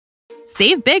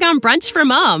Save big on brunch for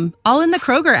mom, all in the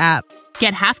Kroger app.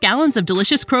 Get half gallons of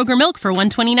delicious Kroger milk for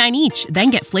 $1.29 each.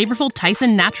 Then get flavorful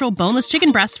Tyson natural boneless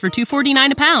chicken breasts for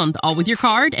 $2.49 a pound, all with your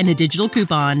card and a digital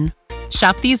coupon.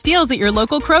 Shop these deals at your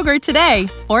local Kroger today,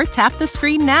 or tap the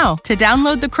screen now to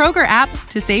download the Kroger app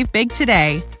to save big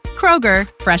today. Kroger,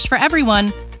 fresh for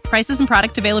everyone. Prices and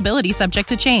product availability subject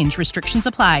to change. Restrictions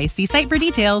apply. See site for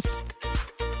details.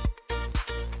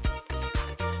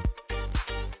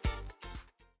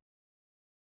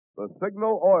 The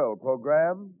Signal Oil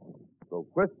Program, The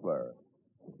Whistler.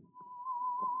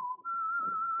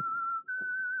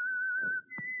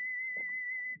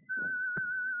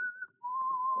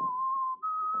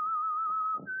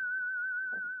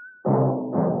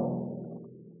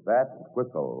 That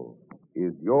whistle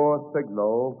is your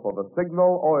signal for the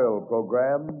Signal Oil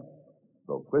Program,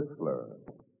 The Whistler.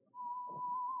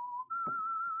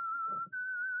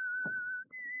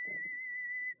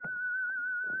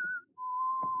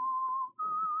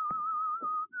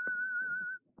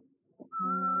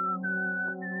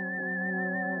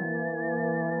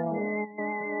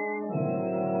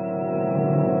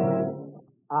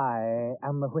 I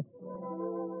am the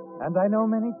Whistler, and I know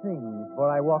many things, for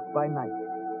I walk by night.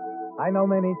 I know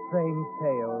many strange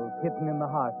tales hidden in the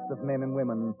hearts of men and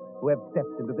women who have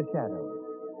stepped into the shadows.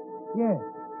 Yes,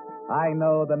 I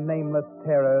know the nameless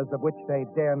terrors of which they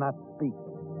dare not speak.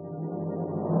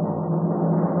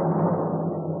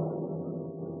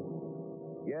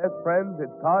 Yes, friends,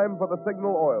 it's time for the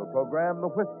Signal Oil Program, The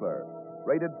Whistler,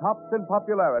 rated tops in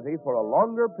popularity for a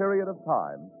longer period of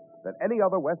time than any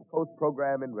other West Coast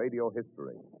program in radio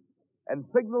history. And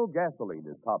Signal gasoline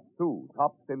is tops, too,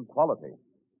 tops in quality.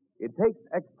 It takes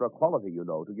extra quality, you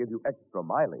know, to give you extra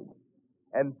mileage.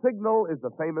 And Signal is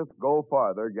the famous Go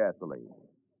Farther gasoline.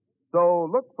 So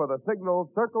look for the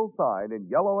Signal circle sign in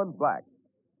yellow and black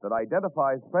that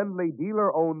identifies friendly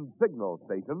dealer-owned Signal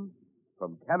stations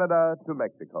from Canada to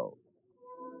Mexico.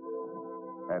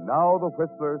 And now the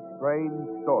Whistler's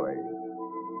strange story.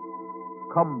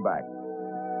 Comeback.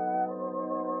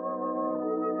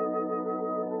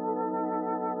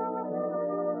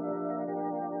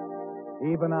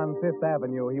 Even on Fifth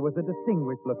Avenue, he was a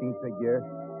distinguished-looking figure,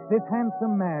 this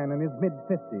handsome man in his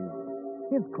mid-50s.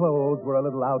 His clothes were a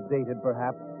little outdated,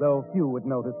 perhaps, though few would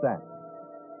notice that.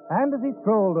 And as he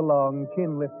strolled along,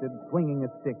 chin lifted, swinging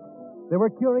a stick, there were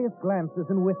curious glances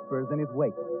and whispers in his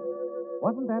wake.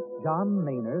 Wasn't that John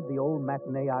Maynard, the old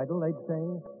matinee idol, they'd say?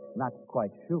 Not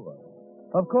quite sure.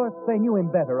 Of course, they knew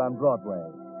him better on Broadway.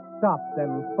 Stopped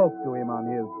and spoke to him on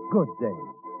his good days.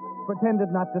 Pretended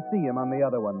not to see him on the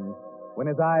other ones, when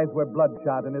his eyes were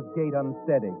bloodshot and his gait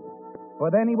unsteady.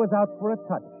 For then he was out for a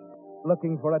touch,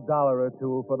 looking for $1 or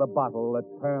two for the bottle that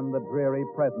turned the dreary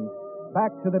present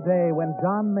back to the day when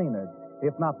John Maynard,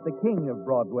 if not the king of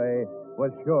Broadway,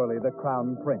 was surely the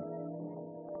crown prince.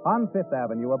 On Fifth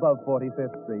Avenue, above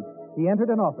 45th Street, he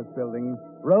entered an office building,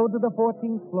 rode to the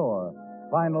 14th floor,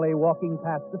 finally walking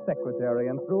past the secretary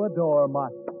and through a door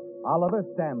marked Oliver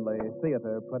Stanley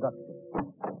Theater Production.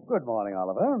 Good morning,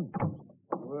 Oliver.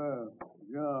 Well,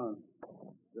 John,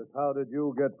 just how did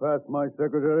you get past my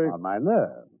secretary? On my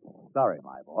nerve. Sorry,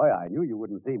 my boy. I knew you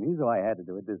wouldn't see me, so I had to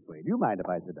do it this way. Do you mind if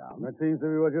I sit down? That seems to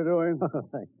be what you're doing.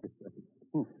 Thank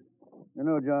you. You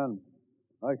know, John,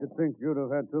 I should think you'd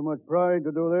have had too much pride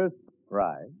to do this.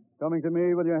 Right. Coming to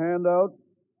me with your hand out.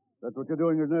 That's what you're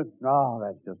doing, isn't it? No,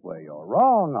 that's just where you're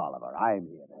wrong, Oliver. I'm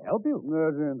here to help you.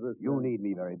 That's interesting. You need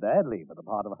me very badly for the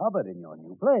part of Hubbard in your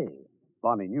new play.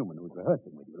 Bonnie Newman, who's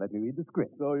rehearsing with you. Let me read the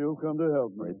script. So you've come to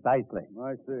help me. Precisely.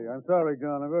 I see. I'm sorry,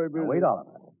 John. I'm very busy. Now, wait, Oliver.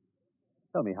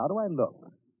 Tell me, how do I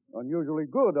look? Unusually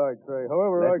good, I'd say.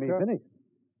 However, Let me finish.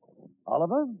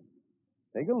 Oliver,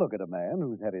 take a look at a man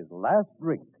who's had his last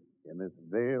drink in this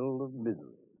vale of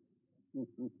misery.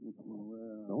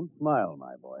 Well, Don't smile,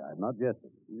 my boy. I'm not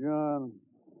jesting. John,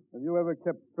 have you ever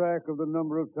kept track of the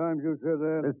number of times you said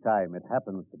that? This time it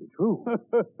happens to be true.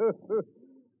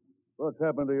 What's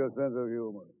happened to your sense of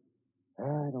humor?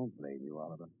 I don't blame you,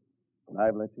 Oliver.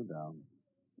 I've let you down.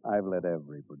 I've let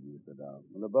every producer down.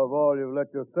 And above all, you've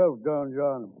let yourself down,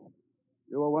 John.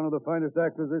 You are one of the finest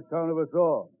actors this town ever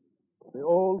saw. The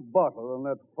old bottle and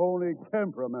that phony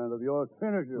temperament of yours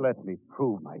finishes. Let me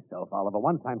prove myself, Oliver.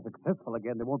 Once I'm successful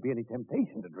again, there won't be any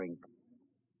temptation to drink.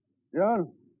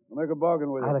 John, I'll make a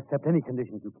bargain with you. I'll accept any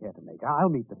conditions you care to make. I'll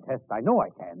meet the test. I know I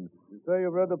can. You say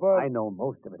you've read the part? I know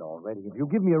most of it already. If you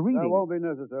give me a reading... That won't be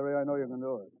necessary. I know you can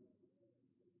do it.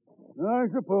 I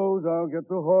suppose I'll get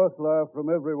the horse laugh from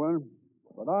everyone,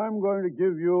 but I'm going to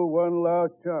give you one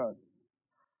last chance.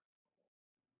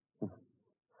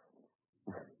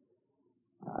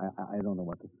 I don't know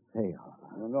what to say,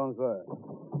 Oliver. Don't say.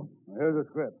 Now, here's the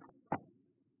script.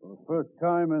 For the first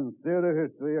time in theater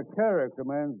history, a character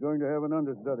man's going to have an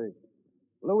understudy.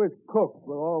 Louis Cook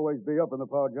will always be up in the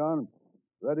part, John,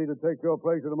 ready to take your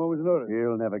place at a moment's notice.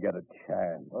 He'll never get a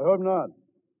chance. I hope not.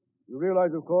 You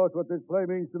realize, of course, what this play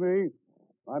means to me.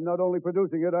 I'm not only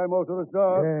producing it, I'm also the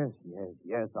star.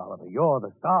 Yes, Oliver. You're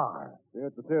the star. See you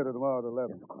at the theater tomorrow at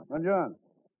 11. Yes, of course. And, John,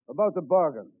 about the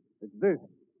bargain. It's this.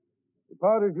 The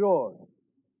part is yours.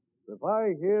 If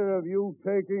I hear of you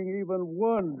taking even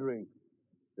one drink,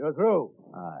 you're through.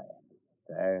 I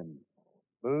understand.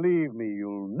 Believe me,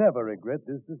 you'll never regret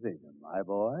this decision, my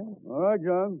boy. All right,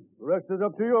 John. The rest is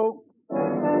up to you.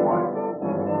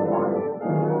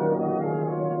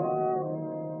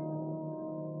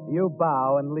 You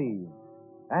bow and leave.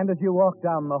 And as you walk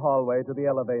down the hallway to the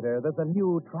elevator, there's a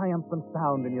new triumphant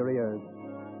sound in your ears.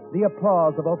 The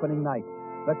applause of opening night,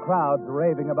 the crowds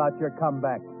raving about your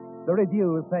comeback, the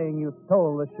reviews saying you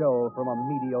stole the show from a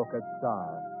mediocre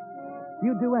star.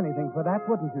 You'd do anything for that,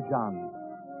 wouldn't you, John?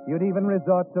 You'd even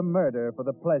resort to murder for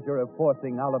the pleasure of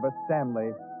forcing Oliver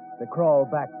Stanley to crawl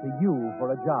back to you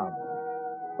for a job.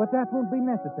 But that won't be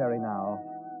necessary now.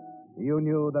 You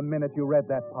knew the minute you read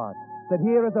that part that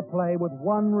here is a play with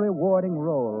one rewarding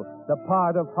role, the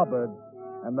part of Hubbard,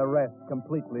 and the rest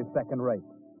completely second-rate.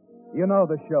 You know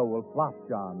the show will flop,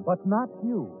 John, but not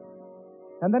you.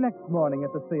 And the next morning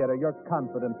at the theater, you're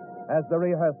confident as the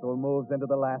rehearsal moves into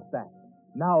the last act.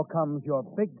 Now comes your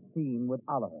big scene with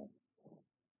Oliver.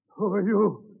 Who are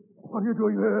you? What are you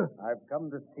doing here? I've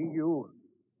come to see you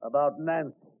about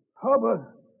Nancy. Hubbard!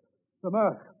 The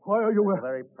mask. Why are you... A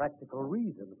very practical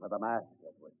reason for the mask,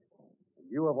 Edward. In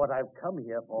view of what I've come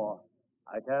here for,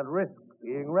 I can't risk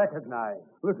being recognized.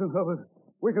 Listen, Hubbard.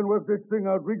 We can work this thing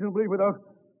out reasonably without...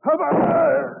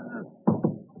 Hubbard!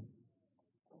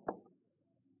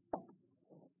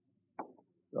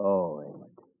 So,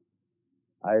 Edward,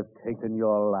 I've taken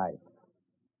your life.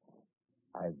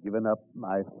 I've given up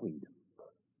my freedom.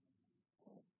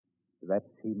 Does that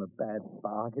seem a bad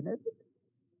bargain, Edward?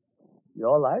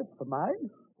 Your life for mine?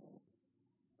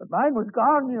 But mine was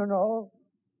gone, you know.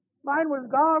 Mine was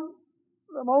gone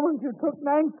the moment you took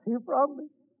Nancy from me.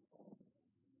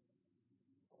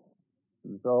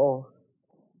 And so,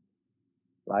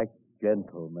 like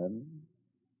gentlemen,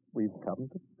 we've come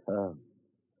to terms.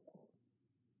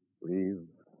 We've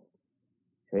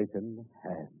taken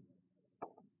hands.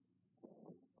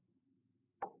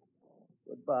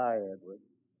 Goodbye, Edward.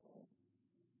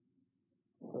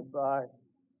 Goodbye.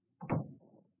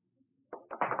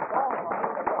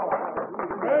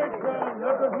 Great, John.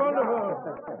 That was wonderful.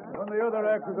 When the other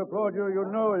actors applaud you, you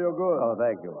know you're good. Oh,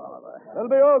 thank you, Oliver. That'll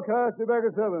be all, cast. Be back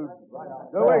at 7.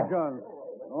 Now, wait, John.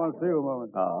 I want to see you a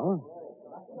moment. Oh?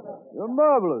 You're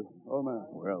marvelous, old man.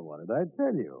 Well, what did I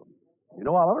tell you? You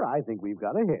know, Oliver, I think we've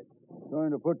got a hit.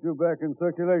 Going to put you back in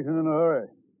circulation in a hurry.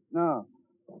 Now,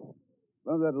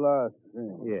 from that last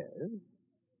scene. Yes?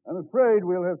 I'm afraid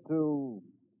we'll have to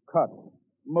cut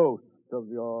most of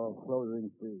your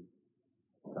closing scene.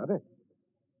 Got it?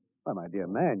 Why, my dear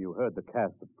man, you heard the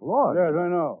cast applaud. Yes, I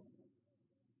know.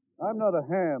 I'm not a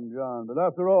ham, John, but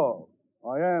after all,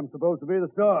 I am supposed to be the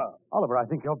star. Oliver, I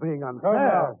think you're being Come unfair.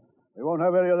 now. We won't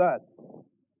have any of that.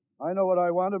 I know what I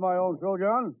want in my own show,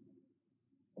 John.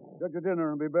 Get your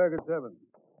dinner and be back at 7.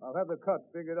 I'll have the cut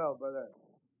figured out by then.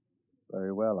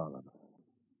 Very well, Oliver.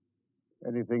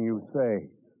 Anything you say.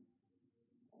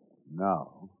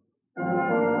 Now.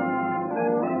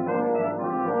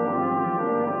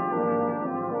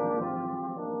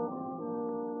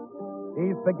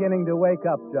 He's beginning to wake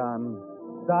up, John,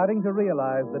 starting to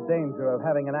realize the danger of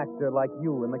having an actor like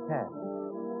you in the cast.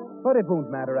 But it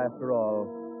won't matter after all,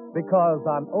 because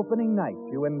on opening night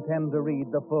you intend to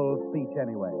read the full speech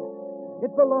anyway.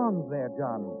 It belongs there,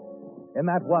 John. In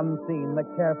that one scene, the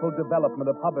careful development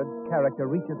of Hubbard's character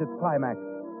reaches its climax,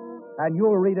 and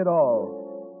you'll read it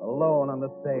all, alone on the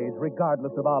stage,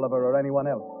 regardless of Oliver or anyone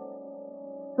else.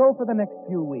 So for the next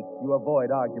few weeks, you avoid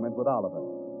argument with Oliver.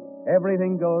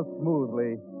 Everything goes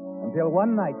smoothly until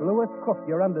one night Louis Cook,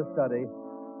 your understudy,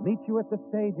 meets you at the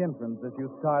stage entrance as you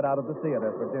start out of the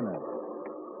theater for dinner.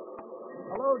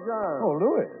 Hello, John. Oh,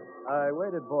 Louis. I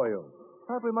waited for you.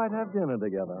 Thought we might have dinner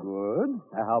together. Good.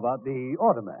 How about the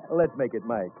automat? Let's make it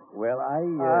Mike. Well,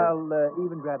 I'll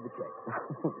even grab the check.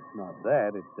 It's not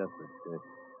that. It's just that,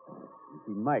 you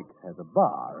see, Mike has a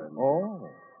bar. And... Oh,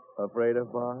 afraid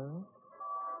of bars?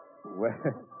 Well,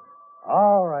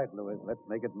 all right, Louis. Let's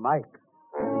make it Mike.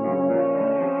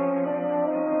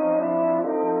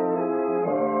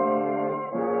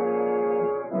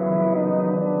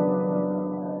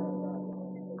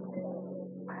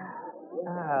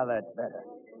 That's better.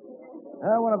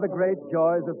 One of the great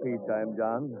joys of peacetime,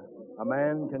 John. a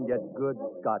man can get good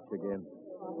scotch again.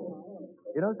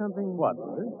 You know something? What,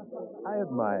 Louis? I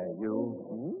admire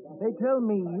you. They tell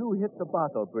me you hit the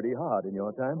bottle pretty hard in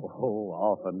your time. Oh,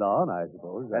 off and on, I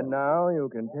suppose. And now you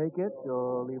can take it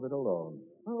or leave it alone.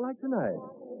 Well, like tonight.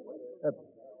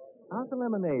 How's the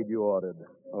lemonade you ordered?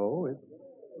 Oh, it's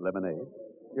lemonade.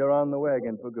 You're on the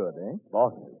wagon for good, eh?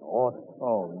 Boss order.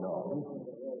 Oh, no.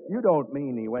 You don't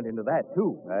mean he went into that,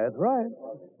 too. That's right.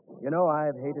 You know,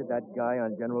 I've hated that guy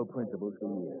on general principles for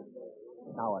years.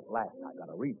 Now, at last, I got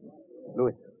a reason.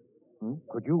 Louis,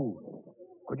 could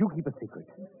you keep a secret?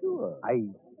 Sure.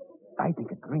 I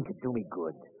think a drink could do me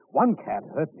good. One can't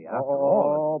hurt me after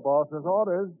all. Oh, boss's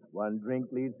orders. One drink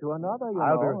leads to another,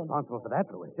 I'll be know. responsible for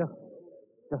that, Louis. Just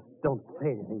don't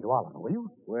say anything to Oliver, will you?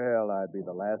 Well, I'd be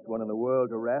the last one in the world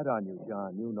to rat on you,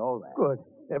 John. You know that. Good.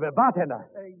 Bartender.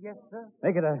 Yes, sir?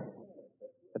 Make it a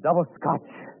double scotch.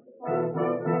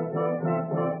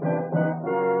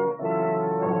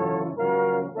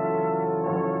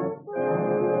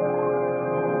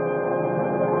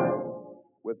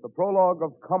 With the prologue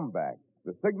of Comeback,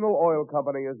 the Signal Oil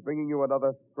Company is bringing you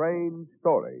another strange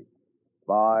story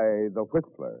by The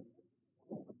Whistler.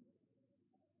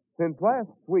 Since last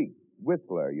week,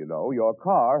 Whistler, you know, your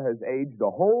car has aged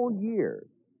a whole year.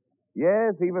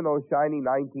 Yes, even those shiny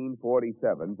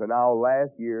 1947s are now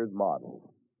last year's models.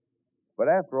 But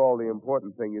after all, the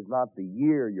important thing is not the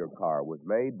year your car was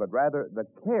made, but rather the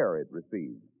care it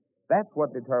received. That's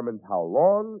what determines how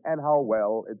long and how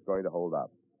well it's going to hold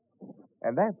up.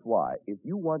 And that's why, if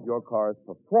you want your car's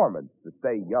performance to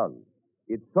stay young,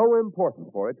 it's so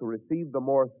important for it to receive the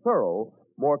more thorough,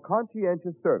 more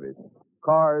conscientious service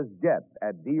cars get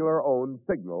at dealer-owned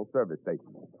Signal service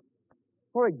stations.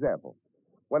 For example,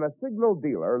 when a Signal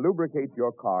dealer lubricates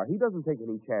your car, he doesn't take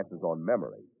any chances on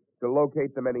memory to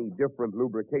locate the many different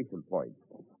lubrication points.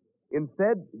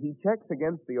 Instead, he checks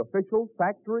against the official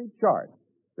factory chart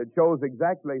that shows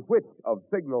exactly which of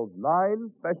Signal's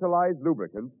 9 specialized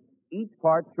lubricants each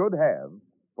part should have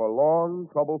for long,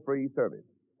 trouble-free service.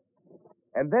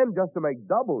 And then, just to make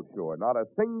double sure not a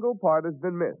single part has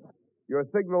been missed, your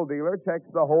Signal dealer checks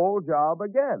the whole job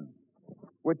again,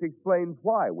 which explains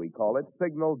why we call it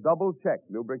Signal Double Check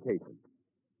Lubrication.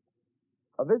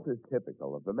 Now, this is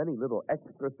typical of the many little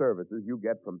extra services you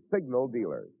get from Signal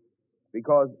dealers,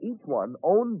 because each one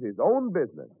owns his own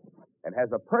business and has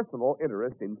a personal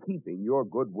interest in keeping your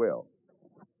goodwill.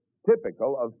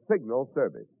 Typical of Signal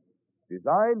service,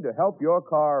 designed to help your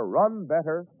car run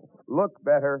better, look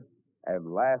better,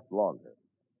 and last longer.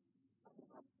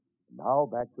 Now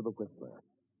back to the Whistler.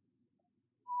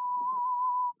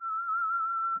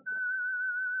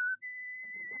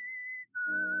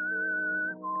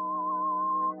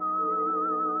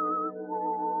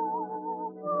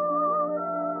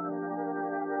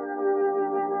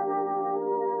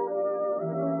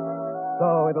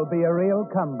 So it'll be a real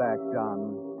comeback,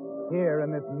 John. Here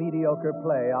in this mediocre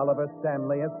play, Oliver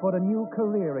Stanley has put a new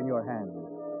career in your hands.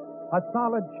 A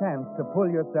solid chance to pull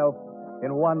yourself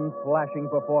in one flashing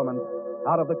performance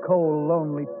out of the cold,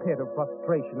 lonely pit of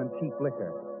frustration and cheap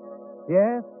liquor.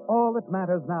 Yes, all that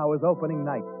matters now is opening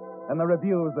night and the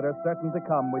reviews that are certain to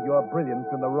come with your brilliance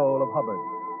in the role of Hubbard.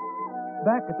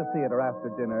 Back at the theater after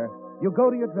dinner, you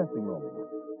go to your dressing room.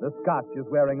 The scotch is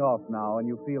wearing off now, and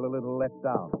you feel a little let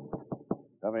down.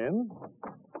 Come in.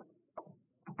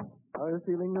 How are you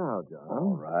feeling now, John?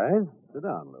 All right. Sit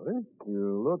down, Louis.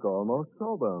 You look almost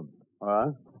sober.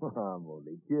 What? I'm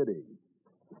only kidding.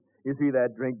 You see,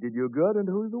 that drink did you good, and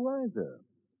who's the wiser?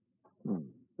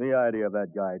 The idea of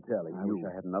that guy telling I you. wish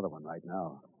I had another one right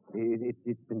now.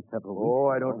 It's been several weeks. Oh,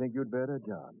 I don't think you'd better,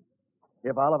 John.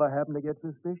 If Oliver happened to get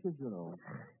suspicious, you know.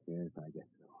 Yes, I guess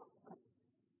so.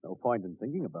 No point in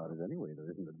thinking about it anyway. There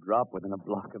isn't a drop within a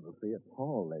block of the theater.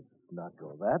 Oh, let's not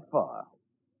go that far.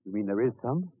 You mean there is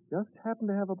some? Just happen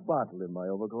to have a bottle in my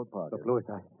overcoat pocket. Look, Louis,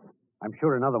 I'm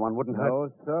sure another one wouldn't hurt. No,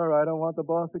 sir, I don't want the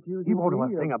boss accusing He won't me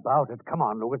do a thing about it. Come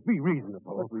on, Louis, be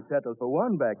reasonable. If we settle for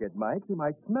one back at Mike's, he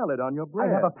might smell it on your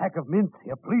breath. I have a pack of mints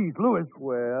here. Please, Louis.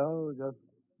 Well, just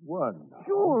one.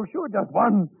 Sure, just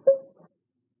one.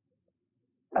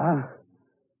 Oh,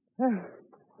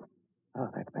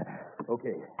 that's better.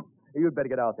 Okay. You'd better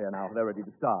get out there now. They're ready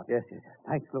to start. Yes.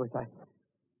 Thanks, Louis. I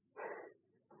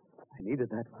needed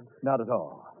that one. Not at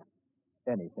all.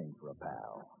 Anything for a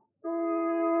pal.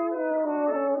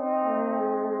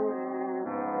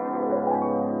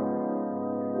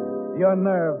 Your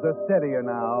nerves are steadier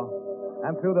now,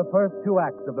 and through the first 2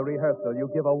 acts of the rehearsal, you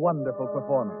give a wonderful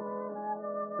performance.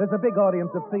 There's a big audience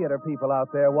of theater people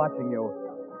out there watching you,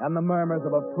 and the murmurs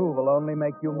of approval only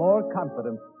make you more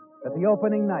confident that the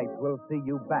opening night will see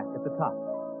you back at the top.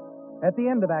 At the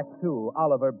end of Act 2,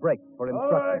 Oliver breaks for All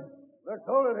right. instructions. Let's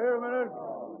hold it here a minute.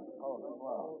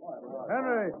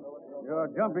 Henry, you're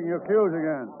jumping your cues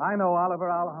again. I know, Oliver.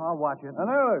 I'll watch it. And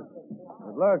Alice,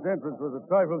 that last entrance was a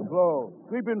trifle slow.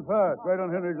 Sweep in fast, right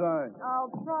on Henry's line. I'll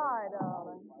try,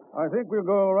 darling. I think we'll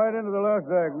go right into the last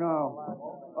act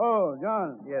now. Oh,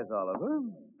 John. Yes, Oliver.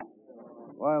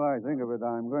 While I think of it,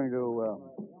 I'm going to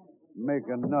make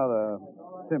another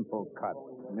simple cut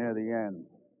near the end.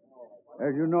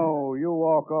 As you know, you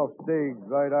walk off stage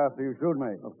right after you shoot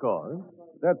me. Of course.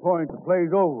 At that point, the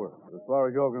play's over, as far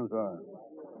as you're concerned.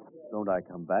 Don't I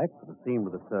come back for the scene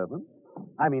with the servant?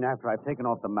 I mean, after I've taken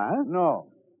off the mask? No.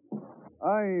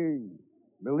 I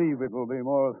believe it will be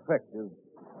more effective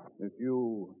if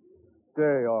you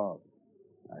stay off.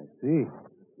 I see.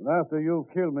 And after you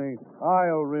kill me,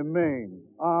 I'll remain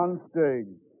on stage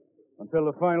until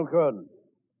the final curtain.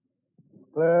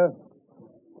 Clear?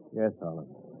 Yes, Oliver.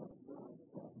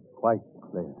 Quite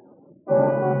clear.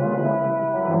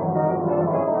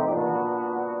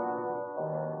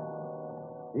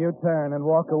 You turn and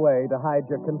walk away to hide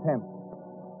your contempt.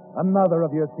 Another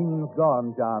of your scenes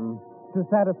gone, John, to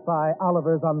satisfy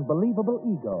Oliver's unbelievable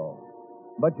ego.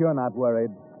 But you're not worried,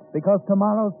 because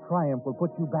tomorrow's triumph will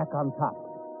put you back on top.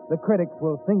 The critics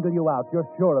will single you out, you're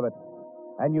sure of it.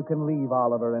 And you can leave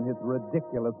Oliver and his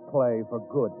ridiculous play for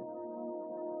good.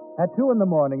 At 2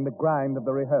 a.m, the grind of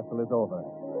the rehearsal is over.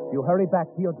 You hurry back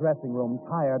to your dressing room,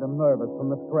 tired and nervous from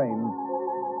the strain.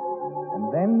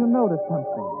 And then you notice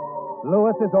something.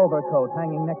 Lewis's overcoat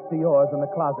hanging next to yours in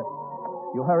the closet.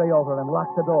 You hurry over and lock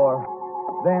the door,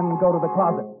 then go to the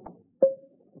closet.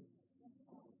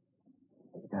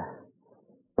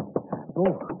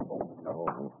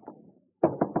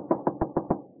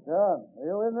 John, are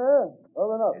you in there?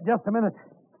 Open up. Just a minute.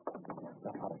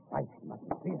 Stuff out of sight. You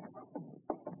mustn't see it.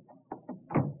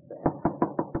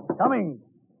 Coming.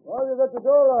 Well, you got the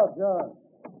door locked, John.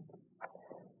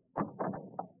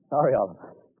 Sorry,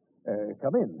 Oliver.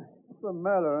 Come in. What's the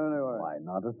matter, anyway? Why,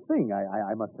 not a thing.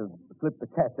 I must have slipped the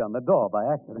catch on the door by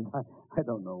accident. I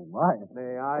don't know why.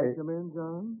 May I come in,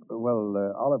 John? Well,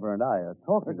 Oliver and I are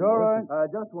talking. It's all right. I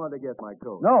just want to get my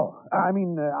coat. No, I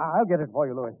mean, I'll get it for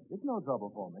you, Louis. It's no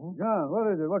trouble for me. John, what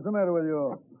is it? What's the matter with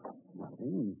you?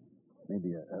 Nothing.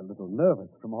 Maybe a little nervous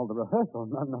from all the rehearsal,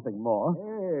 nothing more.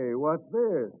 Hey, what's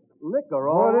this? Liquor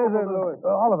all What is over it, the- Louis?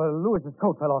 Oliver, Lewis's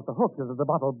coat fell off the hook. The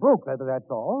bottle broke, that's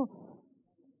all.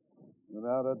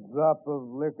 Without a drop of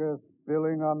liquor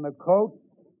spilling on the coat?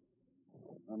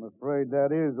 I'm afraid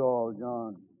that is all,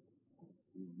 John.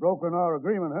 You've broken our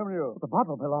agreement, haven't you? The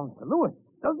bottle belongs to Lewis,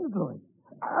 doesn't it, Louis?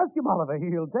 Ask him, Oliver.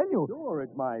 He'll tell you. Sure,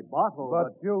 it's my bottle,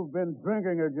 But you've been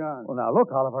drinking it, John. Well, now, look,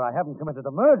 Oliver, I haven't committed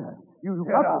a murder. You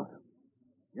Get out.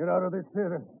 Get out of this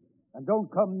theater. And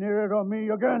don't come near it or me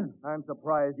again. I'm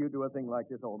surprised you do a thing like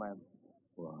this, old man.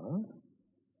 What?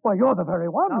 Why, you're the very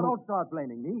one. Now, don't start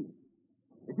blaming me.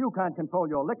 If you can't control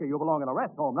your liquor, you belong in a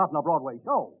rest home, not in a Broadway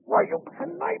show. Why, you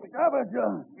conniving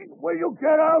John. Will you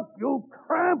get out, you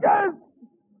tramp? Yes!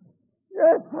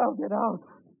 Yes, I'll get out.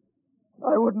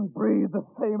 I wouldn't breathe the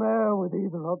same air with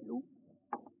either of you.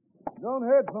 Don't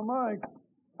head for Mike.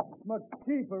 It's much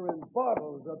cheaper in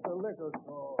bottles at the liquor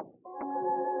store.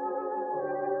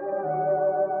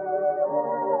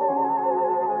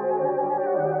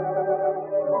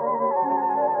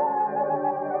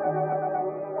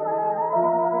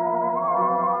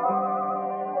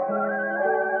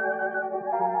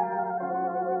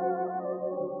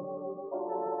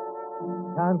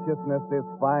 Consciousness is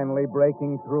finally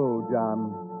breaking through,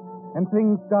 John. And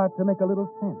things start to make a little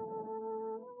sense.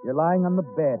 You're lying on the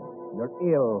bed. You're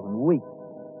ill and weak.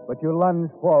 But you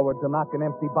lunge forward to knock an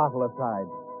empty bottle aside.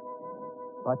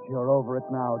 But you're over it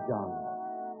now, John.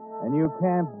 And you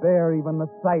can't bear even the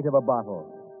sight of a bottle.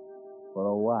 For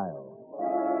a while.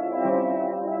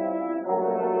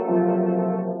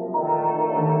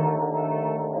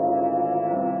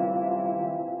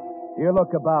 You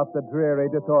look about the dreary,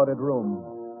 disordered room.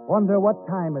 Wonder what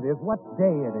time it is, what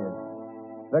day it is.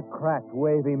 The cracked,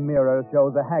 wavy mirror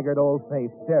shows a haggard old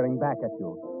face staring back at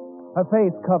you. A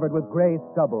face covered with gray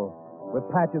stubble, with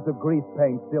patches of grease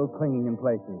paint still clinging in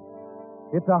places.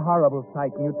 It's a horrible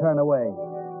sight, and you turn away.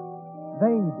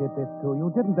 They did this to you,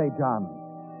 didn't they, John?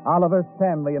 Oliver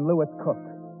Stanley and Lewis Cook,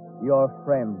 your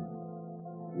friends.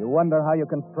 You wonder how you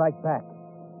can strike back.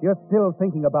 You're still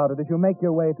thinking about it as you make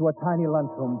your way to a tiny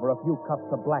lunchroom for a few cups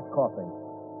of black coffee.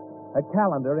 A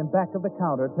calendar in back of the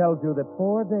counter tells you that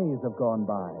 4 days have gone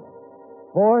by.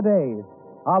 4 days.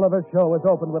 Oliver's show is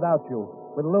opened without you,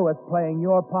 with Lewis playing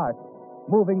your part,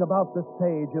 moving about the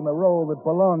stage in the role that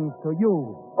belongs to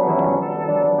you.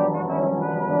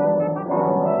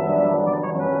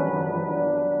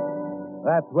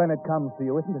 That's when it comes to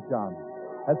you, isn't it, John?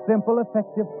 A simple,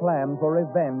 effective plan for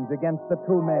revenge against the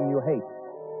two men you hate.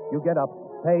 You get up,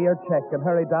 pay your check, and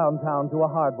hurry downtown to a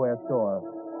hardware store.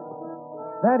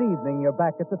 That evening, you're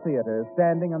back at the theater,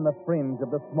 standing on the fringe of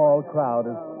the small crowd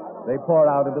as they pour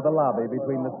out into the lobby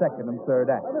between the second and third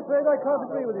act. I'm afraid I can't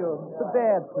agree with you. It's a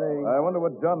bad play. I wonder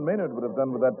what John Maynard would have done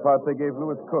with that part they gave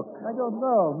Lewis Cook. I don't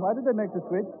know. Why did they make the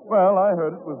switch? Well, I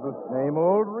heard it was the same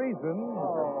old reason.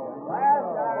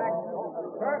 Last act.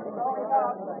 Curtain going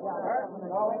up. Curtain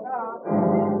going up.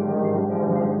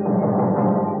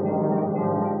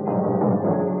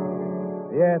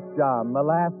 Yes, John, the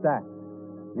last act.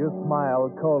 You smile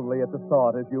coldly at the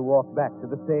thought as you walk back to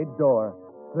the stage door,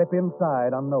 slip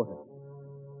inside unnoticed.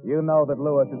 You know that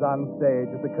Lewis is on stage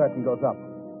as the curtain goes up,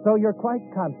 so you're quite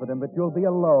confident that you'll be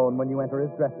alone when you enter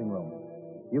his dressing room.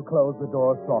 You close the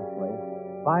door softly,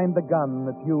 find the gun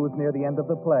that's used near the end of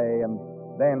the play, and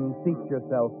then seat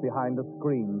yourself behind a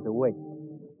screen to wait.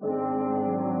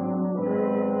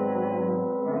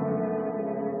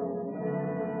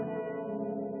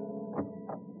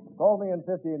 Call me in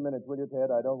 15 minutes, will you,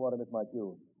 Ted? I don't want to miss my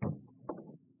cue.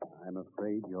 I'm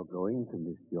afraid you're going to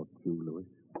miss your cue, Lewis.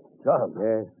 John.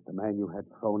 Yes, the man you had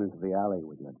thrown into the alley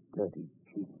with your dirty,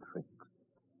 cheap tricks.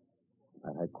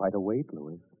 That had quite a weight,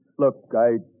 Lewis. Look,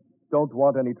 I don't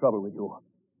want any trouble with you.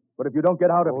 But if you don't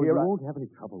get out of here... You won't have any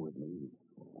trouble with me.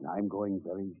 And I'm going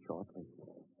very shortly.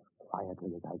 As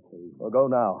quietly as I came. Well, go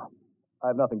now. I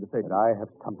have nothing to say to But you. I have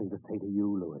something to say to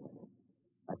you, Lewis.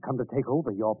 I've come to take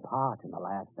over your part in the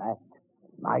last act.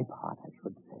 My part, I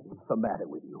should say. What's the matter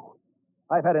with you?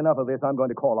 I've had enough of this. I'm going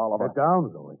to call Oliver. Sit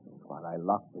down, Lewis, while I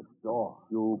lock this door.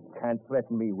 You can't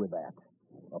threaten me with that.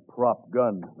 A prop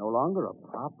gun. No longer a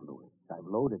prop, Lewis. I've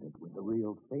loaded it with the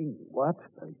real thing. What?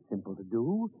 Very simple to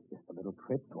do. Just a little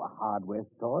trip to a hardware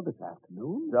store this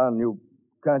afternoon. John, you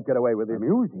can't get away with this.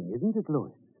 Amusing, isn't it,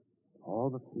 Lewis? All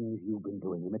the things you've been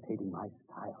doing, imitating my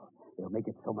style. They'll make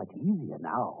it so much easier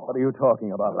now. What are you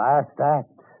talking about? Last act.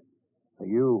 For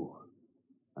you.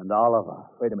 And Oliver.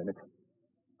 Wait a minute.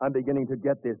 I'm beginning to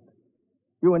get this.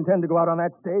 You intend to go out on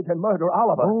that stage and murder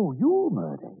Oliver. Oh, you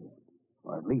murder him.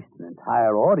 Or at least an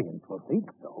entire audience will think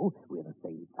so. We're the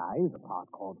same size, a part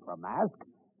called for a mask,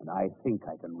 and I think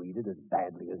I can read it as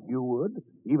badly as you would,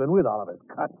 even with Oliver's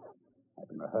cuts. I've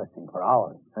been rehearsing for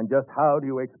hours. And just how do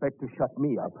you expect to shut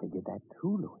me up? I figured that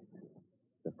too, Louis.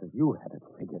 Just as you had it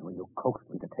figured when you coaxed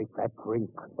me to take that drink.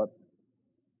 But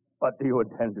what do you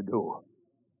intend to do?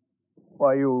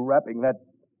 Why are you wrapping that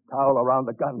towel around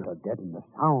the gun? It'll deaden the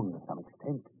sound to some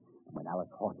extent. And when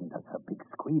Alice Horton does her big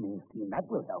screaming scene, that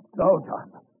will help. No,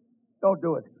 John. Don't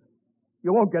do it.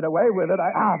 You won't get away with it.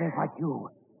 There's my cue.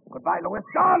 Goodbye, Louis.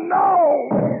 John, no!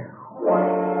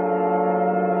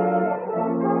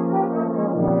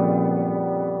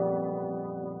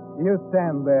 You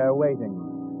stand there waiting.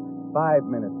 5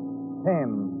 minutes,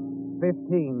 10,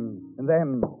 15, and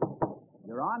then...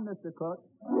 You're on, Mr. Cook.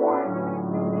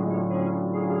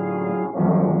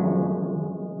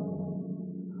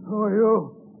 Who are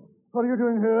you? What are you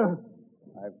doing here?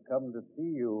 I've come to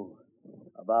see you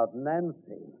about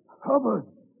Nancy. Hubbard!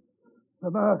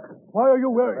 The mask. Why are you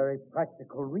A wearing... very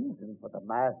practical reason for the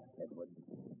mask, Edward.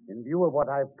 In view of what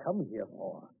I've come here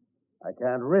for, I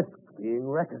can't risk being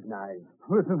recognized.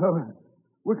 Listen, Hubbard.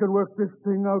 We can work this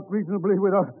thing out reasonably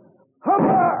without...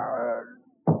 Hubbard!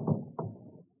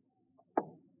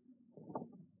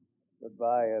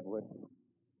 Goodbye, Edward.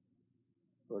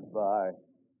 Goodbye.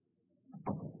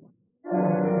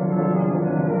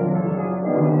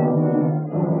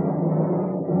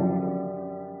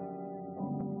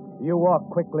 You walk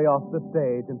quickly off the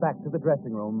stage and back to the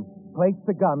dressing room, place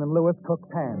the gun in Lewis Cook's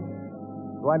hand.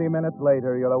 20 minutes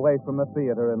later, you're away from the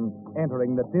theater and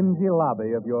entering the dingy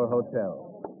lobby of your hotel.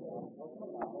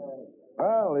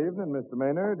 Well, evening, Mr.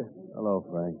 Maynard. Hello,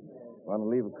 Frank. Want to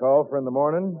leave a call for in the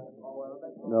morning?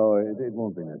 No, it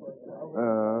won't be necessary.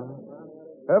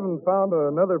 Haven't found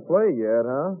another play yet,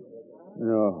 huh?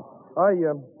 No.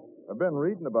 I've been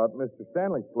reading about Mr.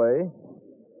 Stanley's play.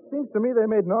 Seems to me they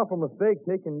made an awful mistake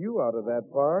taking you out of that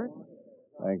part.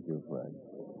 Thank you, Frank.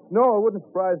 No, it wouldn't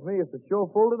surprise me if the show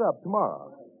folded up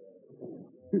tomorrow.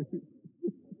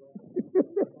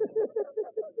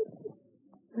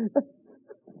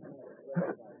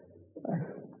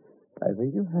 I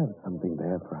think you have something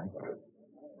there, Frank.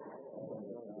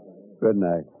 Good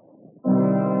night.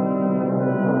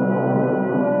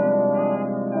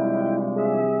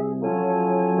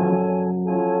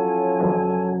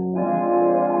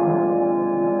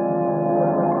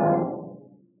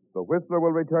 The Whistler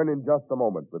will return in just a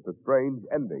moment with the strange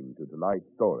ending to tonight's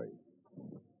story.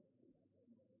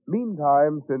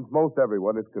 Meantime, since most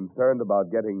everyone is concerned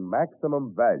about getting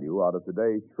maximum value out of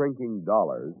today's shrinking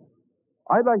dollars,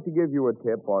 I'd like to give you a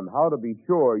tip on how to be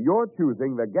sure you're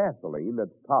choosing the gasoline that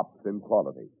tops in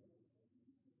quality.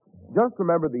 Just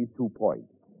remember these 2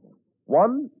 points.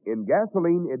 1, in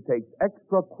gasoline, it takes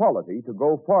extra quality to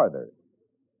go farther.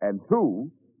 And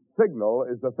 2, Signal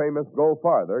is the famous Go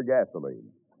Farther gasoline.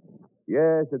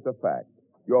 Yes, it's a fact.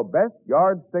 Your best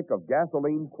yardstick of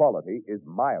gasoline quality is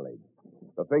mileage,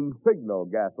 the thing Signal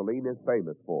gasoline is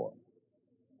famous for.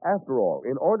 After all,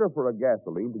 in order for a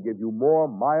gasoline to give you more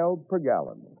miles per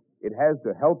gallon, it has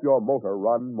to help your motor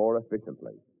run more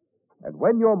efficiently. And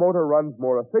when your motor runs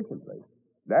more efficiently,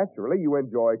 naturally you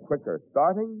enjoy quicker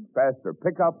starting, faster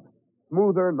pickup,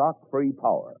 smoother knock-free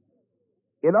power.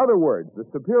 In other words, the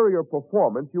superior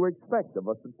performance you expect of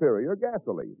a superior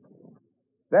gasoline.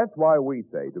 That's why we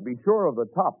say, to be sure of the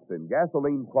tops in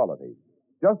gasoline quality,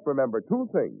 just remember 2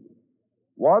 things.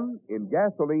 1, in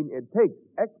gasoline, it takes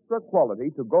extra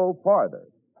quality to go farther.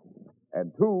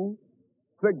 And 2,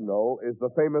 Signal is the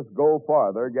famous Go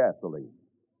Farther gasoline.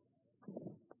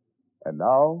 And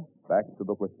now, back to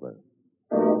the Whistler.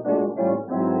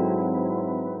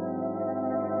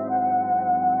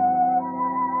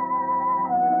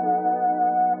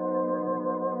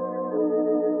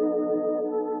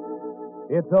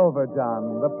 It's over,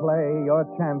 John. The play, your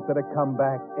chance at a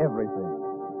comeback, everything.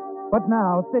 But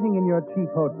now, sitting in your cheap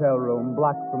hotel room,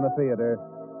 blocks from the theater,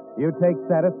 you take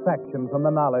satisfaction from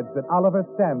the knowledge that Oliver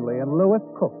Stanley and Lewis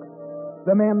Cook,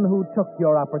 the men who took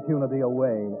your opportunity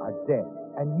away, are dead,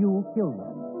 and you killed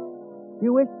them.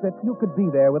 You wish that you could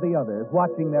be there with the others,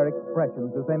 watching their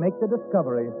expressions as they make the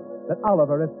discovery that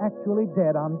Oliver is actually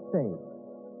dead on stage,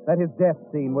 that his death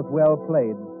scene was well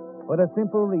played, for the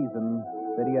simple reason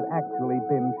that he had actually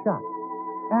been shot.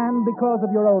 And because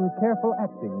of your own careful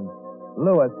acting,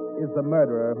 Lewis is the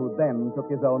murderer who then took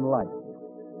his own life.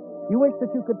 You wish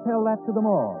that you could tell that to them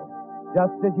all,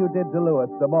 just as you did to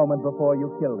Lewis the moment before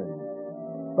you killed him.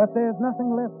 But there's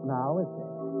nothing left now, is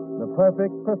there? The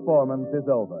perfect performance is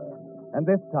over, and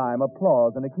this time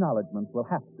applause and acknowledgments will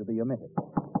have to be omitted.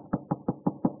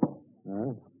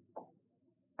 Huh?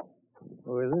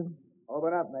 Who is it?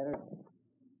 Open up, Maynard.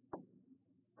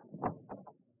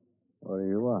 What do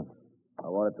you want? I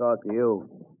want to talk to you.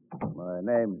 My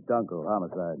name's Dunkel,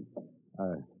 homicide.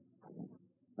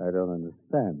 I don't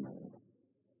understand.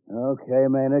 Okay,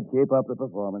 Maynard, keep up the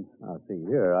performance. Now, see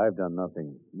here, I've done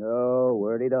nothing. No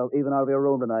word even out of your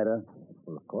room tonight, huh?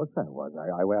 Well, of course I was.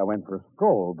 I went for a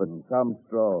stroll, but... Some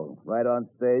stroll. Right on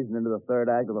stage and into the third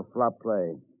act of a flop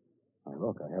play. Now,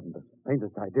 look, I haven't the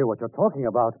faintest idea what you're talking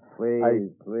about.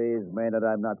 Please, Maynard,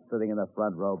 I'm not sitting in the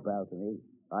front row balcony.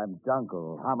 I'm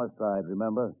Dunkel, homicide,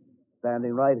 remember?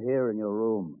 Standing right here in your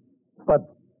room.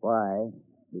 But... Why?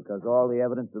 Because all the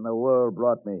evidence in the world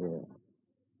brought me here.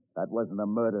 That wasn't a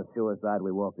murder-suicide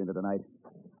we walked into tonight.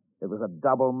 It was a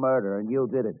double murder, and you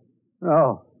did it.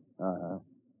 No. Uh-huh.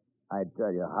 I'd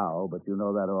tell you how, but you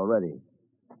know that already.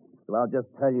 So I'll just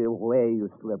tell you where you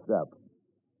slipped up.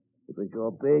 It was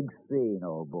your big scene,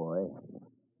 old boy.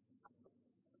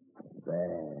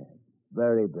 Bad.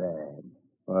 Very bad.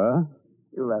 What?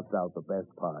 You left out the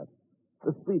best part.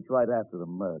 The speech right after the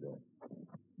murder.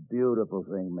 Beautiful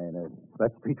thing, Maynard.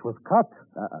 That speech was cut.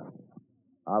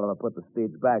 Oliver put the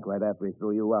speech back right after he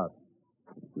threw you out.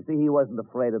 You see, he wasn't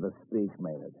afraid of the speech,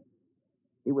 Maynard.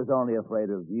 He was only afraid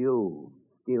of you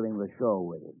stealing the show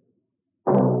with him.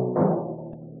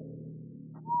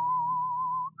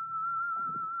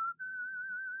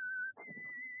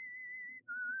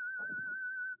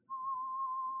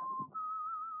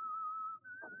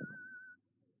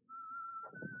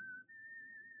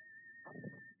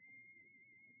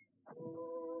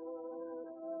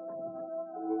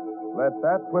 Let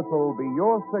that whistle be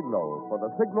your signal for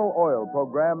the Signal Oil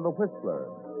program, The Whistler,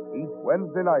 each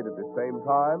Wednesday night at the same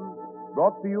time,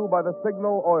 brought to you by the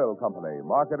Signal Oil Company,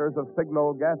 marketers of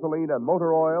Signal gasoline and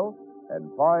motor oil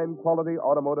and fine quality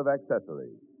automotive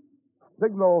accessories.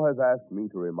 Signal has asked me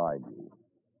to remind you,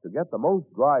 to get the most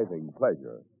driving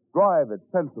pleasure, drive at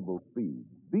sensible speeds,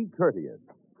 be courteous,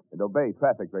 and obey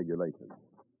traffic regulations.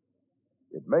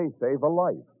 It may save a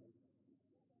life,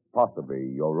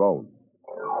 possibly your own.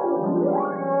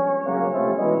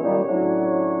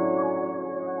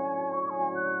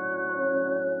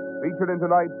 Featured in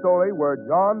tonight's story were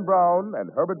John Brown and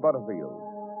Herbert Butterfield.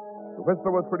 The Whistler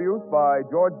was produced by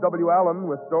George W. Allen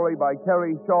with story by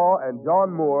Kerry Shaw and John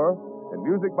Moore and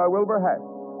music by Wilbur Hatch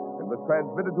and was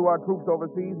transmitted to our troops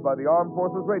overseas by the Armed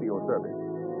Forces Radio Service.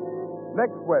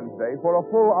 Next Wednesday, for a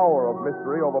full hour of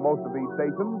mystery over most of these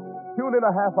stations, tune in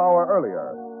a half hour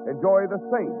earlier. Enjoy The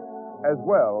Saint as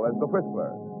well as The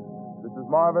Whistler. The This is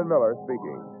Marvin Miller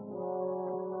speaking.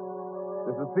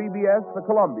 This is CBS, the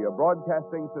Columbia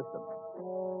Broadcasting System.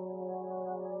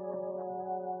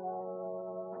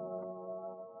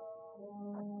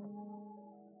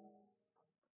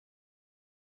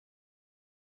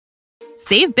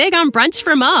 Save big on brunch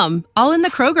for mom, all in the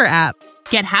Kroger app.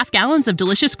 Get half gallons of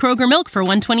delicious Kroger milk for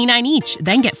 $1.29 each.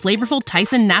 Then get flavorful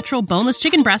Tyson natural boneless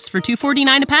chicken breasts for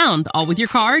 $2.49 a pound, all with your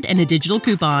card and a digital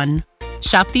coupon.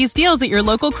 Shop these deals at your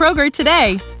local Kroger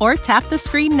today, or tap the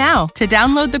screen now to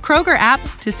download the Kroger app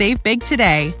to save big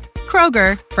today.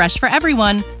 Kroger, fresh for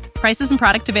everyone. Prices and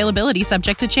product availability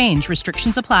subject to change.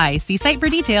 Restrictions apply. See site for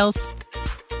details.